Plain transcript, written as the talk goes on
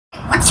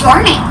What's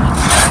your name?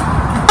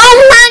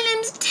 Oh, my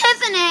name's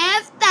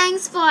Tiffany.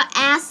 Thanks for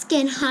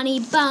asking, honey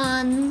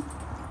bun.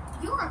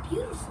 You're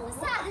beautiful. Is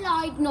that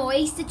loud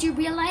noise? Did you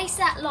realise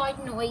that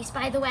loud noise,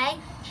 by the way?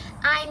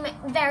 I'm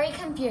very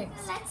confused.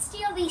 Let's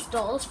steal these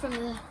dolls from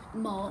the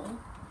mall.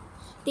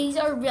 These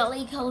are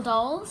really cool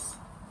dolls.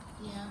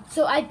 Yeah.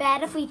 So I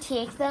bet if we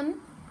take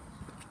them,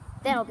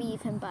 they'll be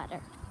even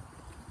better.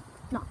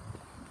 No.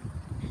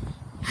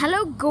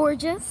 Hello,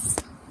 gorgeous.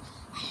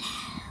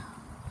 Hello.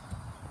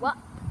 What?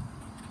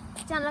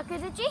 Gianluca,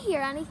 did you hear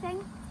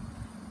anything?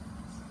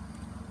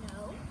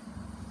 No.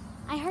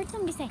 I heard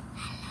somebody say,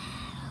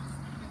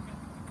 hello.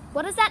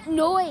 What is that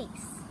noise?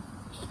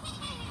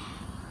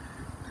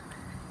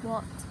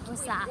 What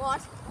was that?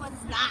 What was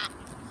that?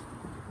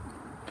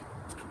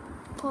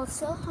 Hold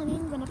still, honey.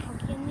 I'm going to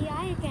poke you in the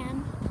eye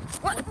again.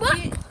 What?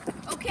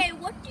 Okay,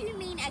 what do you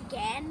mean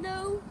again,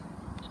 though?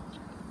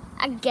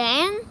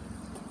 Again?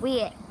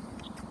 Wait.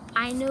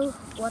 I know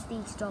what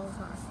these dolls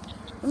are.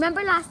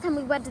 Remember last time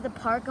we went to the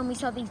park and we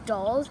saw these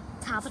dolls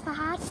Tabitha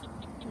had?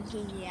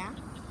 Yeah.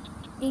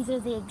 These are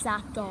the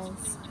exact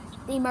dolls.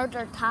 They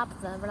murdered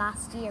Tabitha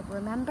last year,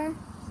 remember?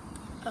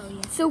 Oh,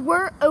 yeah. So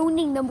we're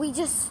owning them. We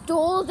just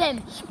stole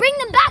them. Bring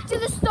them back to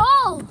the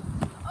stall.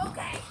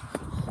 Okay.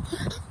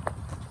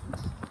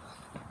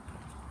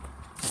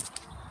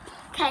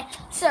 Okay,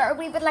 sir,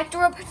 we would like to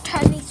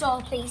return these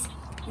dolls, please.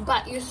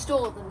 But you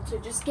stole them, so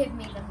just give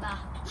me them back.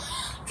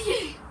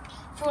 Phew.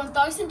 For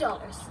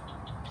 $1,000.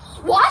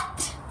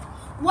 What?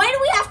 Why do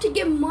we have to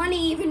give money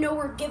even though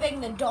we're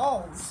giving the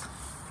dolls?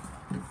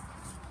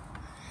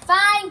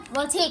 Fine,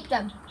 we'll take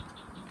them.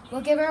 We'll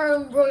give our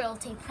own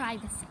royalty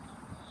privacy.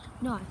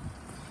 No.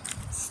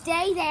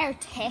 Stay there,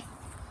 Tiff,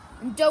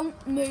 and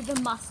don't move a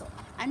muscle.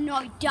 And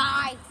now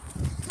die.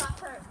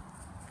 Suffer.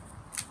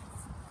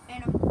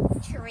 In a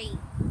tree.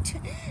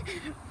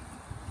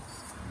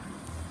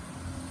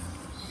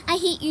 I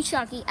hate you,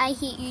 Chucky. I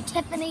hate you,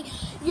 Tiffany.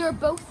 You're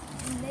both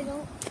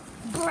little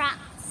brats.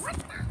 What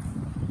the?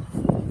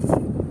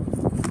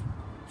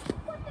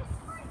 What the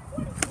frick?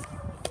 What is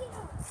wrong with you?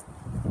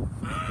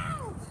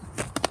 Ow!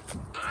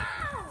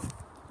 Ow!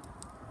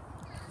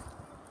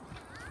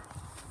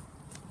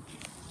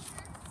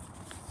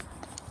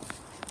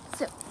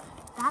 So,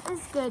 that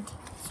is good.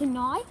 So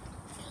now,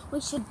 we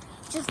should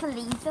just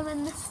leave them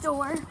in the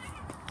store.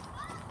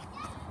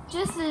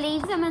 Just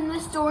leave them in the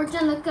store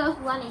to look up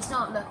when he's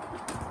not looking.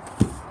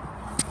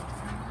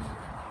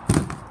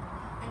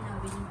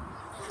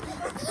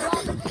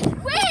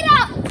 Wait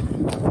up!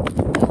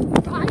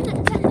 Run,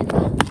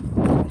 Danica.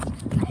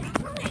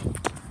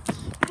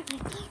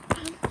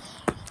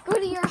 Go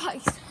to your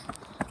house.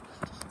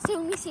 It's the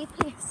only safe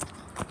place.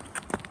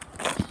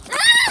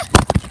 Ah!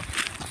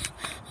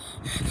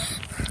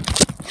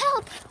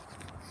 Help!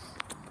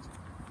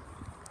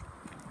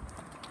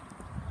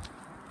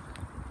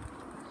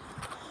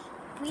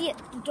 Wait,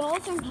 the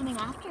dolls aren't coming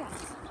after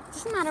us. It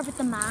doesn't matter with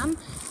the mom.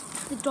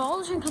 The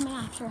dolls aren't coming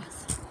after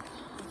us.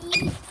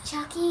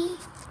 Chucky,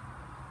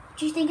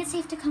 do you think it's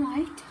safe to come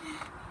out?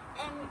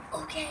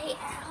 Okay,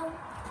 ow.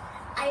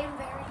 I am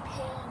very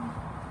pain.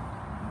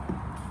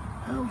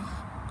 Oh,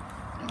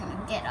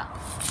 get up.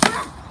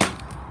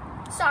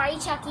 Sorry,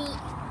 Chucky.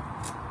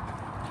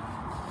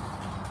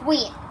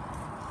 Wait,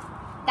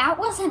 that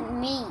wasn't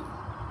me.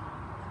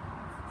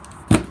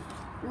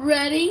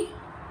 Ready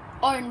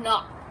or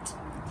not?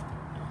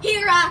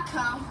 Here I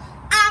come.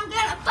 I'm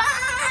gonna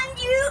find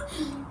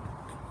you.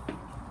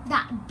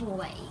 That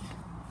boy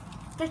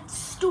that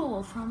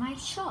stole from my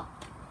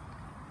shop.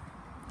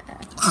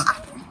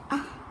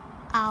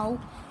 Ow,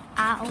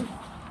 ow,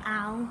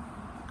 ow,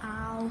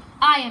 ow.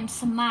 I am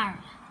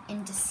Samara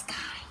in disguise.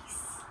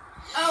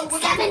 Oh,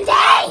 7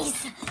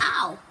 days!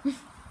 Ow.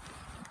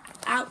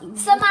 Ow.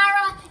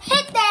 Samara,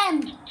 hit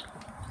them!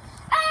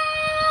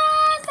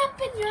 Ah,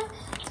 stop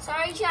it.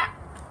 Sorry, Jack.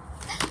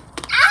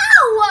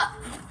 Ow!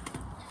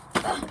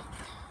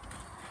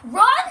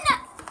 Run!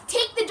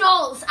 Take the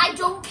dolls. I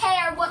don't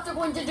care what they're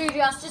going to do to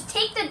us. Just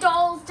take the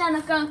dolls,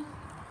 Danica.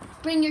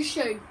 Bring your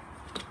shoe.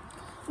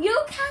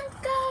 You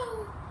can't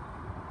go.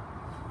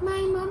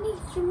 My mummy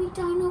threw me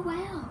down a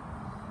well.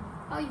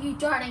 Oh, you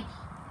darling.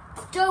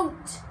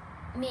 Don't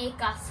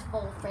make us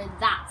fall for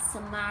that,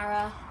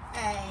 Samara.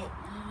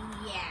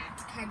 Yeah,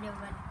 it's kind of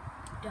a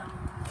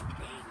dumb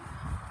thing.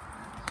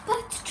 But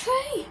it's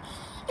true.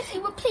 If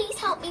you would please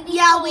help me.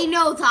 Yeah, we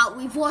know that.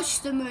 We've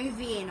watched the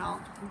movie and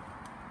all.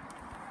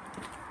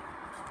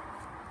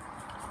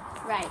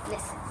 Right,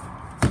 listen.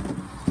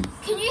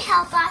 Can you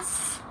help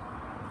us?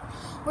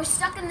 We're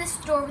stuck in this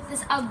store with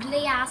this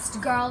ugly ass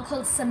girl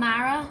called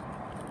Samara.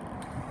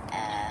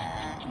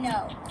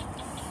 No.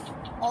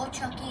 All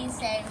Chucky is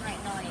saying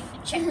right now,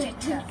 check.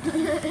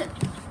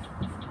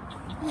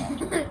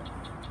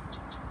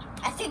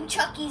 I think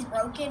Chucky's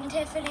broken,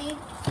 Tiffany.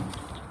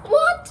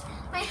 What?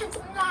 My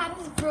handsome lad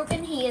is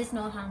broken. He is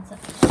not handsome.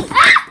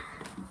 Ah!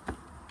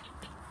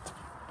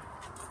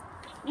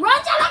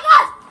 Run,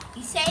 Danica!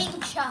 He's saying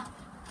chuck.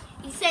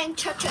 He's saying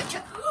chuck.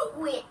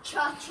 Wait,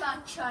 chuck.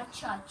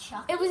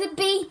 It was a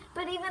bee,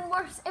 but even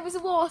worse, it was a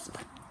wasp.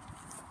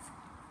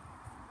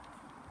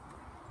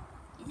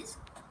 Is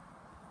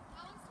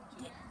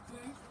dead?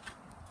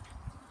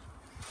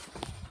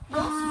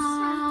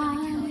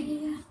 I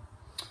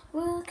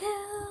Will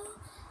kill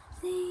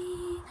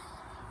thee.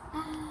 I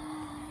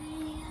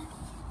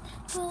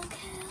will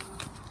kill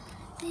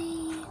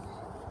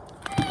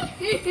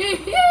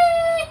thee.